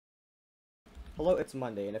Hello, it's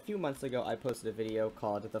Monday, and a few months ago I posted a video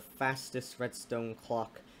called The Fastest Redstone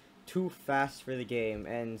Clock. Too fast for the game,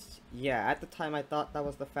 and yeah, at the time I thought that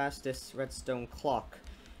was the fastest redstone clock.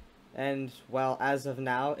 And, well, as of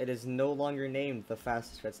now, it is no longer named the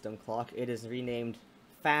fastest redstone clock. It is renamed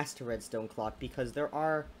Fast Redstone Clock because there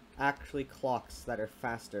are actually clocks that are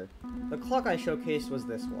faster. The clock I showcased was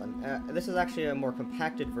this one. This is actually a more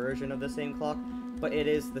compacted version of the same clock, but it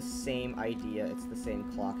is the same idea. It's the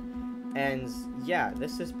same clock. And yeah,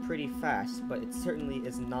 this is pretty fast, but it certainly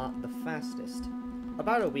is not the fastest.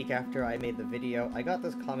 About a week after I made the video, I got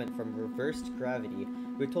this comment from Reversed Gravity,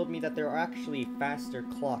 who told me that there are actually faster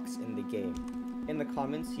clocks in the game. In the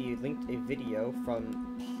comments, he linked a video from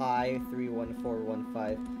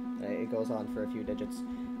Pi31415, it goes on for a few digits,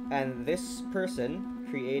 and this person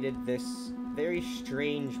created this very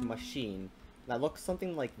strange machine that looks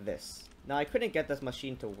something like this. Now, I couldn't get this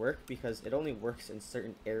machine to work because it only works in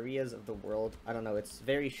certain areas of the world. I don't know, it's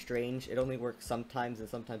very strange. It only works sometimes and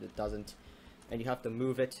sometimes it doesn't. And you have to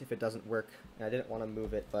move it if it doesn't work. And I didn't want to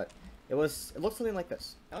move it, but it looked something like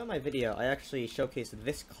this. Now in my video, I actually showcased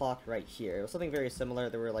this clock right here. It was something very similar.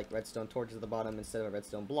 There were like redstone torches at the bottom instead of a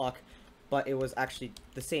redstone block, but it was actually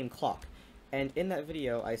the same clock. And in that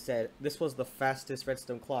video, I said this was the fastest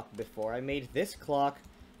redstone clock before I made this clock,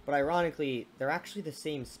 but ironically, they're actually the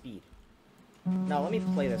same speed. Now let me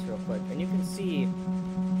play this real quick, and you can see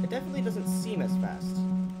it definitely doesn't seem as fast.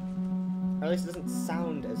 Or at least it doesn't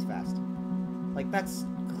sound as fast. Like, that's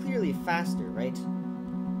clearly faster, right?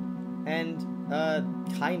 And,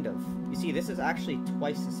 kind of. You see, this is actually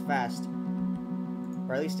twice as fast.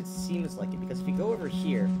 Or at least it seems like it, because if you go over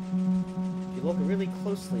here, if you look really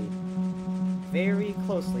closely, very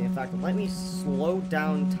closely, in fact, let me slow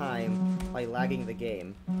down time by lagging the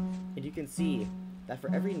game, and you can see that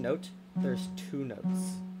for every note, there's 2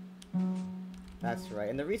 notes. That's right,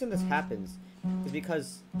 and the reason this happens is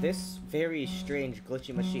because this very strange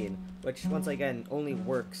glitchy machine, which once again only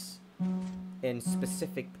works in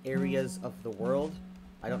specific areas of the world.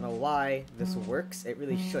 I don't know why this works, it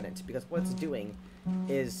really shouldn't, because what it's doing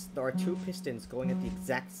is there are 2 pistons going at the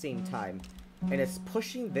exact same time, and it's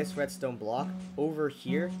pushing this redstone block over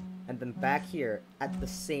here and then back here at the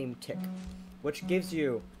same tick, which gives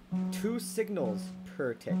you 2 signals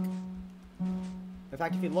per tick. In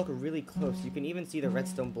fact, if you look really close, you can even see the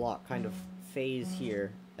redstone block kind of phase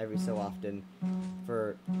here every so often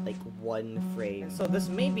for like 1 frame. So this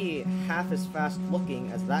may be half as fast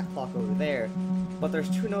looking as that clock over there, but there's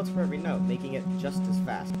 2 notes for every note, making it just as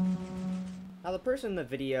fast. Now the person in the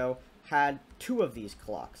video had 2 of these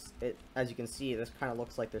clocks. As you can see, this kind of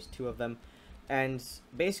looks like there's 2 of them, and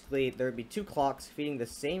basically there would be 2 clocks feeding the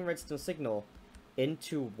same redstone signal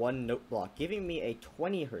into 1 note block, giving me a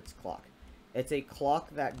 20 Hz clock. It's a clock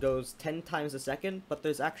that goes 10 times a second, but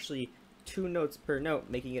there's actually 2 notes per note,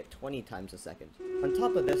 making it 20 times a second. On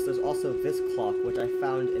top of this, there's also this clock, which I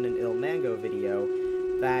found in an Ilmango video,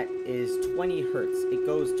 that is 20 Hz. It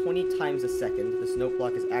goes 20 times a second. This note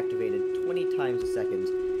block is activated 20 times a second,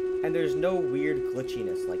 and there's no weird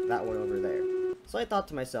glitchiness like that one over there. So I thought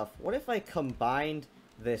to myself, what if I combined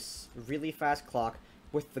this really fast clock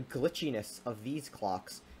with the glitchiness of these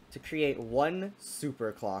clocks to create 1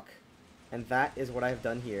 super clock? And that is what I've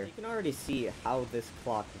done here. You can already see how this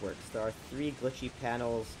clock works. There are 3 glitchy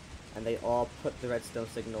panels, and they all put the redstone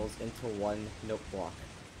signals into 1 note block.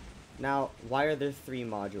 Now, why are there 3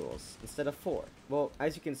 modules instead of 4? Well,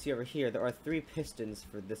 as you can see over here, there are 3 pistons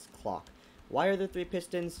for this clock. Why are there 3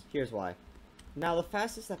 pistons? Here's why. Now, the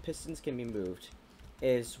fastest that pistons can be moved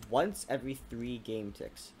is once every 3 game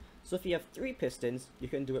ticks. So if you have 3 pistons, you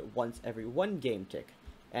can do it once every 1 game tick.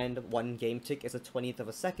 And 1 game tick is a 20th of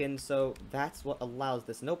a second, so that's what allows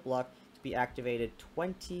this note block to be activated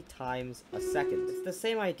 20 times a second. It's the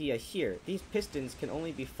same idea here. These pistons can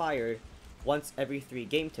only be fired once every 3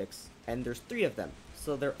 game ticks, and there's 3 of them,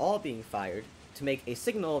 so they're all being fired to make a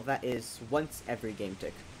signal that is once every game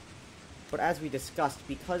tick. But as we discussed,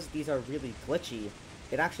 because these are really glitchy,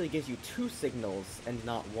 it actually gives you 2 signals and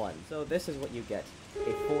not 1. So this is what you get,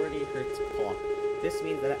 a 40 Hz clock. This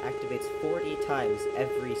means that it activates 40 times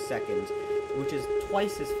every second, which is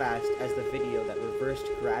twice as fast as the video that Reversed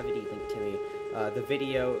Gravity linked to me. The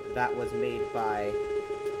video that was made by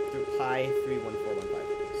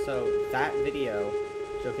Pi31415. So that video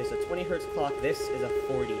showcased a 20 Hz clock. This is a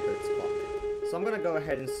 40 Hz clock. So I'm going to go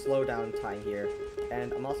ahead and slow down time here,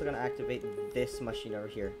 and I'm also going to activate this machine over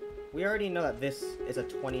here. We already know that this is a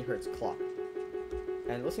 20 Hz clock.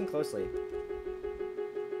 And listen closely.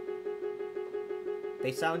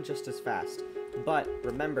 They sound just as fast, but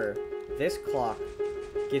remember, this clock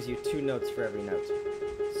gives you 2 notes for every note.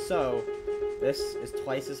 So, this is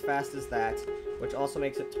twice as fast as that, which also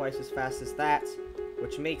makes it twice as fast as that,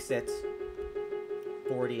 which makes it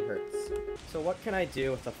 40 hertz. So what can I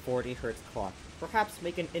do with a 40 hertz clock? Perhaps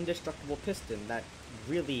make an indestructible piston that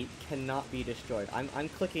really cannot be destroyed. I'm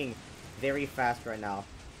clicking very fast right now,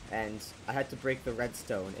 and I had to break the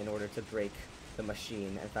redstone in order to break the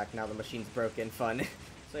machine. In fact, now the machine's broken. Fun.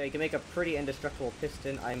 So yeah, you can make a pretty indestructible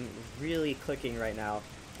piston. I'm really clicking right now.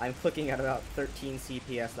 I'm clicking at about 13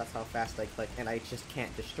 CPS, that's how fast I click, and I just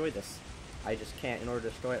can't destroy this. I just can't. In order to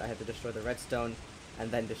destroy it, I have to destroy the redstone, and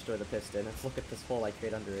then destroy the piston. Let's look at this hole I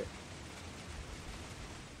create under it.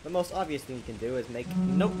 The most obvious thing you can do is make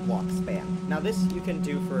note block spam. Now this you can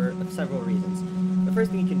do for several reasons. The first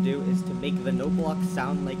thing you can do is to make the note block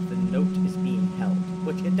sound like the note is being held,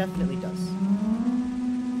 which it definitely does.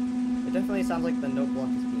 It definitely sounds like the note block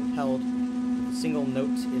is being held. The single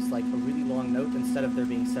note is like a really long note instead of there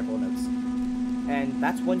being several notes. And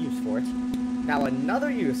that's one use for it. Now another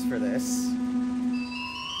use for this...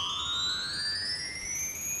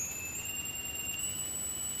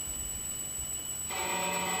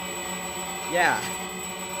 Yeah,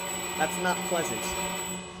 that's not pleasant.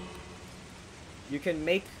 You can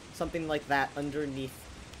make something like that underneath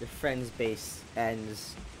your friend's base, and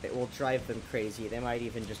it will drive them crazy. They might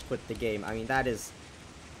even just quit the game. I mean, that is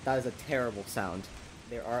a terrible sound.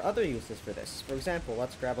 There are other uses for this. For example,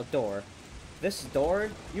 let's grab a door. This door,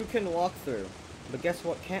 you can walk through. But guess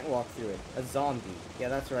what can't walk through it? A zombie. Yeah,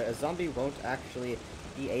 that's right. A zombie won't actually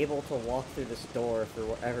be able to walk through this door for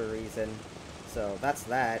whatever reason. So, that's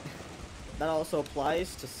that. That also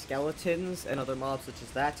applies to skeletons and other mobs such as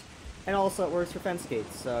that. And also it works for fence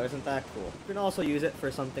gates, so isn't that cool? You can also use it for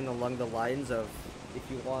something along the lines of, if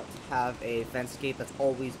you want to have a fence gate that's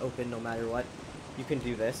always open no matter what, you can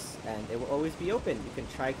do this, and it will always be open. You can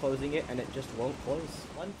try closing it, and it just won't close.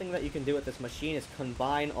 One thing that you can do with this machine is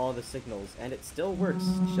combine all the signals, and it still works,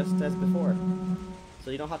 just as before. So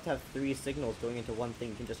you don't have to have 3 signals going into one thing,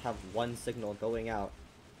 you can just have 1 signal going out.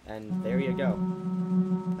 And there you go.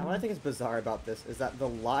 Now what I think is bizarre about this is that the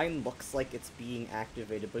line looks like it's being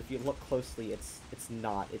activated, but if you look closely, it's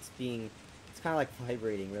not. It's kind of like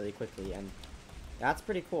vibrating really quickly, and that's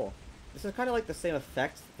pretty cool. This is kind of like the same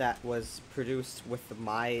effect that was produced with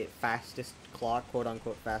my fastest clock,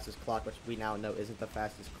 quote-unquote fastest clock, which we now know isn't the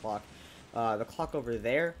fastest clock. The clock over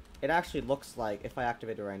there, it actually looks like, if I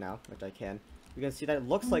activate it right now, which I can, you can see that it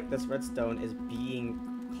looks like this redstone is being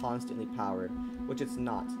constantly powered, which it's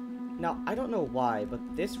not. Now, I don't know why, but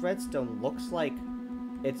this redstone looks like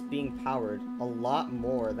it's being powered a lot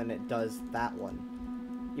more than it does that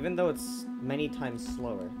one, even though it's many times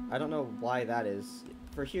slower. I don't know why that is.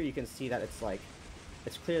 For here, you can see that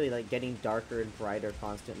it's clearly like getting darker and brighter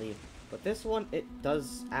constantly, but this one, it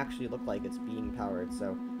does actually look like it's being powered,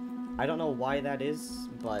 so I don't know why that is,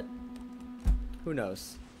 but who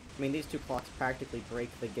knows. I mean, these two clocks practically break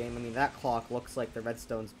the game. I mean, that clock looks like the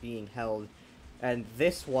redstone's being held, and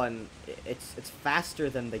this one, it's faster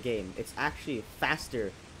than the game. It's actually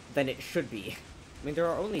faster than it should be. I mean, there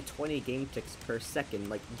are only 20 game ticks per second.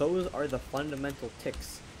 Like, those are the fundamental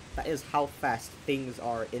ticks. That is how fast things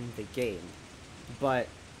are in the game. But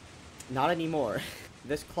not anymore.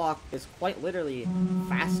 This clock is quite literally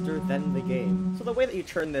faster than the game. So the way that you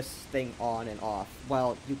turn this thing on and off,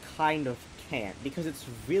 well, you kind of can't, because it's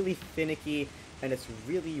really finicky and it's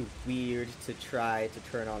really weird to try to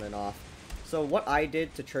turn on and off. So what I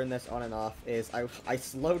did to turn this on and off is I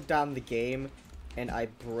slowed down the game and I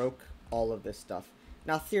broke all of this stuff.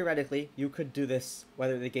 Now theoretically, you could do this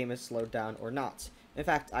whether the game is slowed down or not. In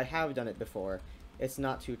fact, I have done it before. It's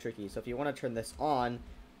not too tricky. So if you want to turn this on,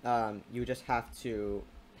 you just have to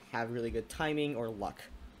have really good timing or luck.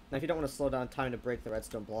 Now if you don't want to slow down time to break the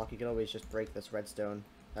redstone block, you can always just break this redstone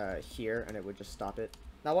here, and it would just stop it.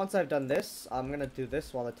 Now once I've done this, I'm going to do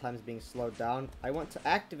this while the time's being slowed down. I want to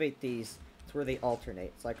activate these to where they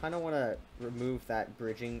alternate. So I kind of want to remove that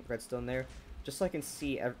bridging redstone there, just so I can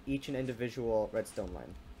see each and individual redstone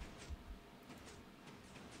line.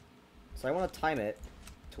 So I want to time it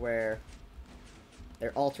to where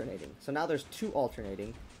they're alternating. So now there's 2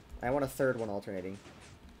 alternating. I want a 3rd one alternating.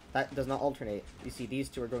 That does not alternate. You see, these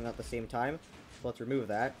 2 are going out at the same time. So let's remove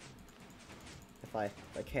that. If I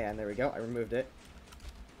can, there we go, I removed it.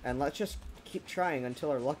 And let's just keep trying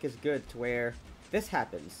until our luck is good to where this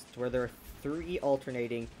happens, to where there are 3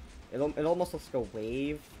 alternating. It almost looks like a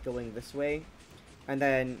wave going this way. And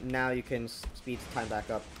then now you can speed the time back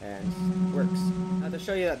up, and it works. Now to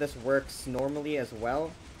show you that this works normally as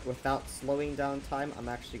well, without slowing down time, I'm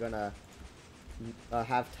actually gonna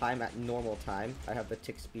have time at normal time. I have the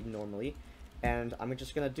tick speed normally, and I'm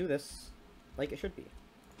just gonna do this like it should be.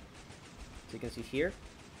 So you can see here,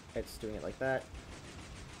 it's doing it like that.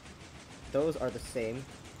 those are the same,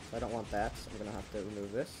 so I don't want that, so I'm gonna have to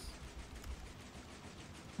remove this.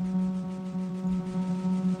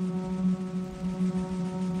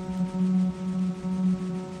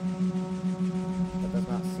 That does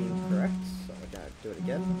not seem correct, so I gotta do it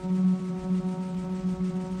again.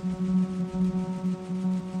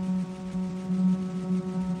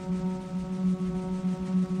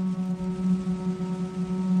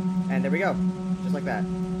 And there we go, just like that.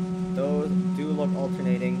 Those do look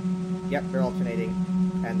alternating. Yep, they're alternating.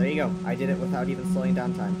 And there you go. I did it without even slowing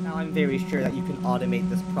down time. Now I'm very sure that you can automate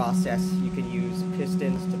this process. You can use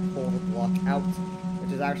pistons to pull the block out,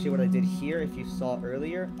 which is actually what I did here. If you saw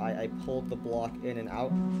earlier, I pulled the block in and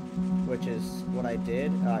out, which is what I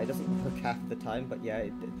did. It doesn't work half the time, but yeah,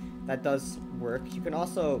 that does work. You can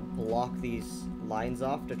also block these lines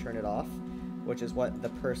off to turn it off, which is what the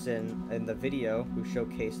person in the video who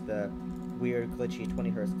showcased the weird glitchy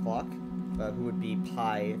 20 Hz clock, who would be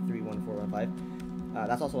Pi 31415.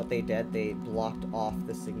 That's also what they did. They blocked off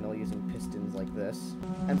the signal using pistons like this.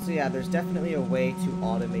 And so yeah, there's definitely a way to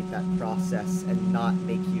automate that process and not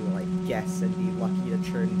make you like guess and be lucky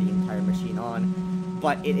to turn the entire machine on.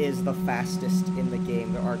 But it is the fastest in the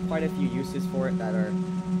game. There are quite a few uses for it that are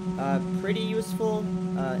pretty useful.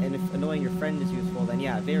 And if annoying your friend is useful, then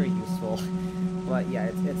yeah, very useful. But yeah,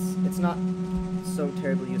 it's not so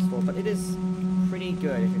terribly useful, but it is pretty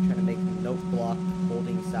good if you're trying to make note block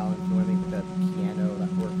holding sound, if you want to make like a piano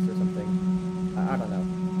that works or something. I don't know.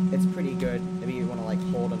 It's pretty good. Maybe you want to like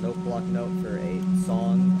hold a note block note for a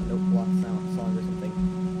song, a note block song or something.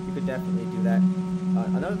 You could definitely do that.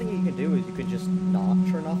 Another thing you could do is you could just not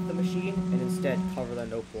turn off the machine and instead cover the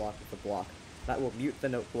note block with a block. That will mute the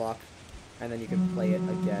note block, and then you can play it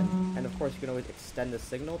again. And of course you can always extend the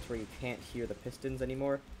signal to where you can't hear the pistons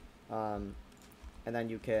anymore. And then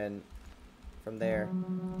you can, from there,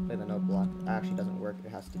 play the note block. It actually doesn't work.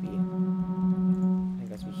 It has to be, I think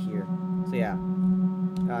it has to be here. So yeah,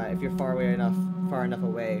 if you're far enough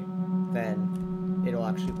away, then it'll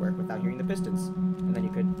actually work without hearing the pistons. And then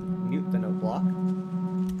you could mute the note block.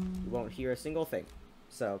 You won't hear a single thing.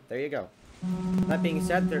 So there you go. That being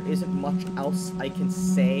said, there isn't much else I can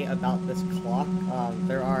say about this clock.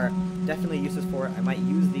 There are definitely uses for it. I might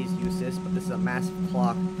use these uses, but this is a massive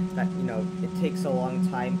clock that, you know, it takes a long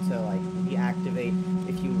time to, like, deactivate.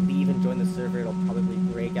 If you leave and join the server, it'll probably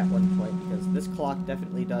break at one point, because this clock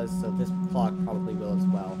definitely does, so this clock probably will as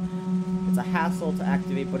well. It's a hassle to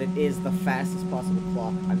activate, but it is the fastest possible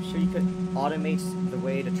clock. I'm sure you could automate the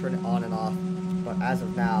way to turn it on and off, but as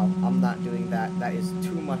of now, I'm not doing that. That is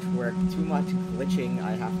too much work, too much glitching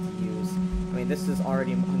I have to use. I mean, this is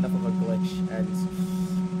already enough of a glitch, and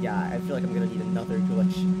yeah, I feel like I'm gonna need another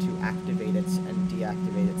glitch to activate it and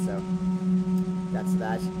deactivate it, so that's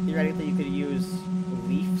that. Theoretically, you could use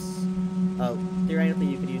leaves. Theoretically,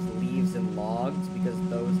 you could use leaves and logs, because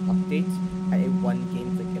those update at a 1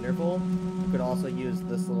 game click interval. You could also use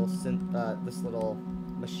this little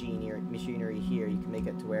machinery here. You can make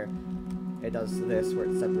it to where it does this, where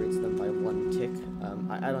it separates them by 1 tick.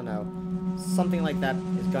 I don't know. Something like that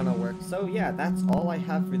is gonna work. So yeah, that's all I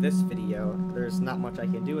have for this video. There's not much I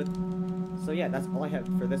can do with. So yeah, that's all I have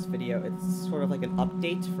for this video. It's sort of like an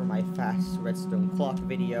update for my fast redstone clock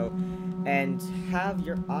video. And have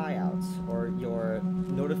your eye out, or your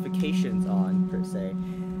notifications on, per se,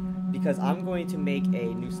 because I'm going to make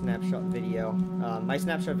a new snapshot video. My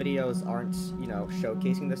snapshot videos aren't, you know,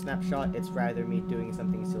 showcasing the snapshot. It's rather me doing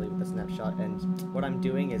something silly with the snapshot, and what I'm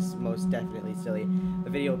doing is most definitely silly.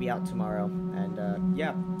 The video will be out tomorrow, and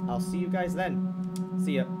yeah, I'll see you guys then.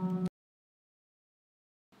 See ya.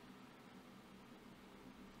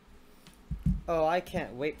 Oh, I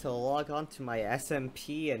can't wait to log on to my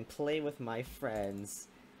SMP and play with my friends.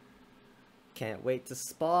 Can't wait to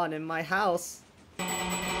spawn in my house.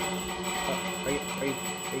 Oh, are you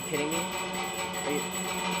kidding me?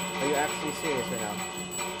 Are you actually serious right now?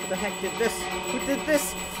 What the heck did this? Who did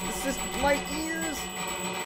this? This is my ears!